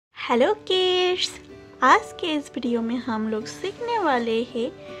Hello kids, आज के इस वीडियो में हम लोग सीखने वाले हैं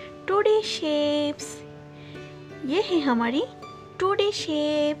 2D शेप्स। ये है हमारी 2D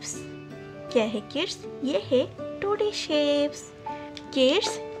शेप्स। क्या है किड्स? ये है 2D शेप्स। किड्स,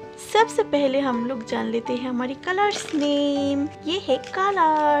 सबसे पहले हम लोग जान लेते हैं हमारी कलर्स नेम। ये है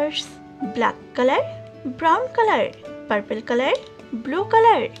colours: black colour, brown colour, purple colour, blue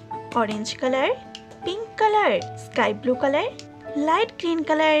colour, orange colour, pink colour, sky blue colour, light green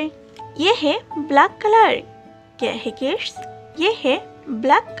colour. ये है ब्लैक कलर। क्या है किड्स? ये है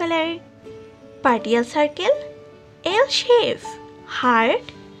black colour. Partial circle, L shape,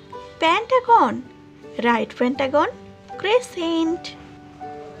 heart, pentagon, right pentagon, crescent.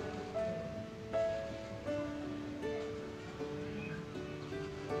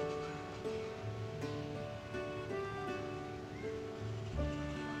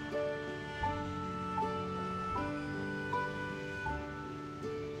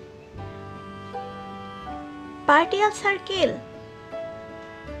 Partial circle,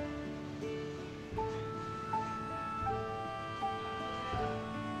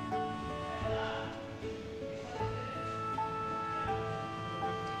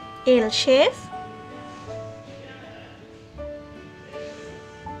 L shape,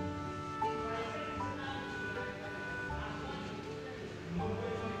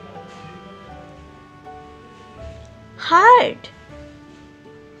 heart,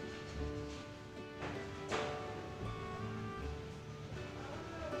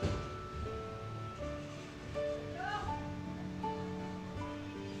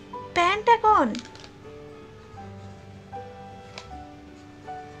 Pentagon,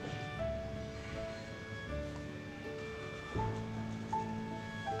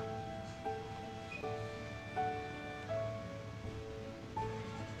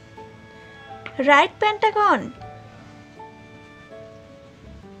 right pentagon,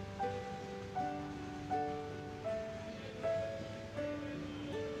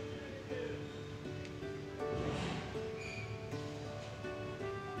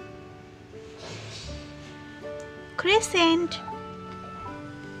 crescent,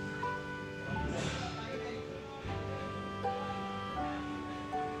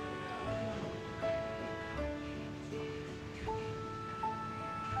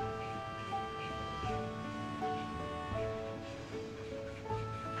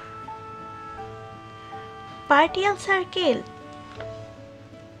 partial circle,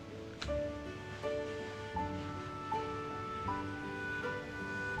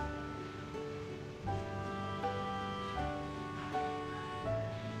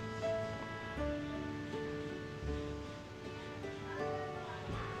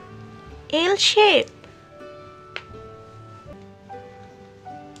 L shape,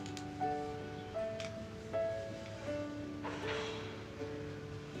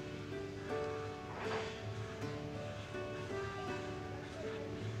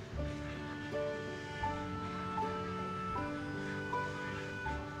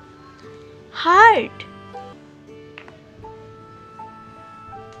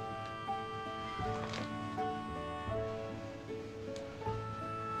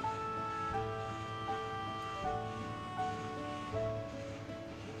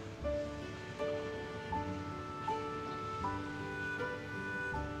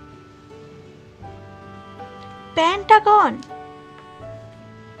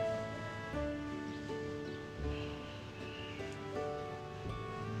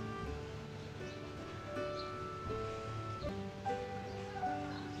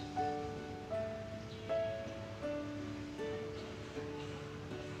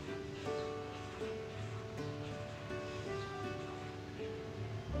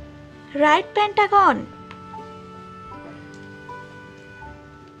 heart, Pentagon, right pentagon,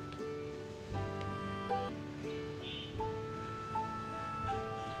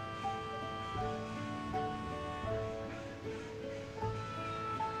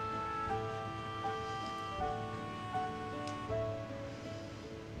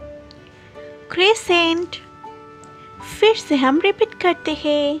 crescent. फिर से हम repeat करते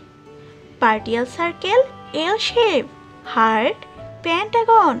हैं: partial circle, L shape, heart,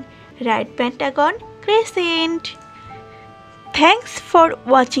 pentagon, right pentagon, crescent. Thanks for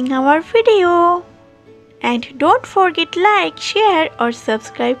watching our video and don't forget like, share or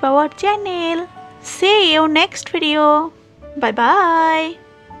subscribe our channel. See you next video. Bye bye.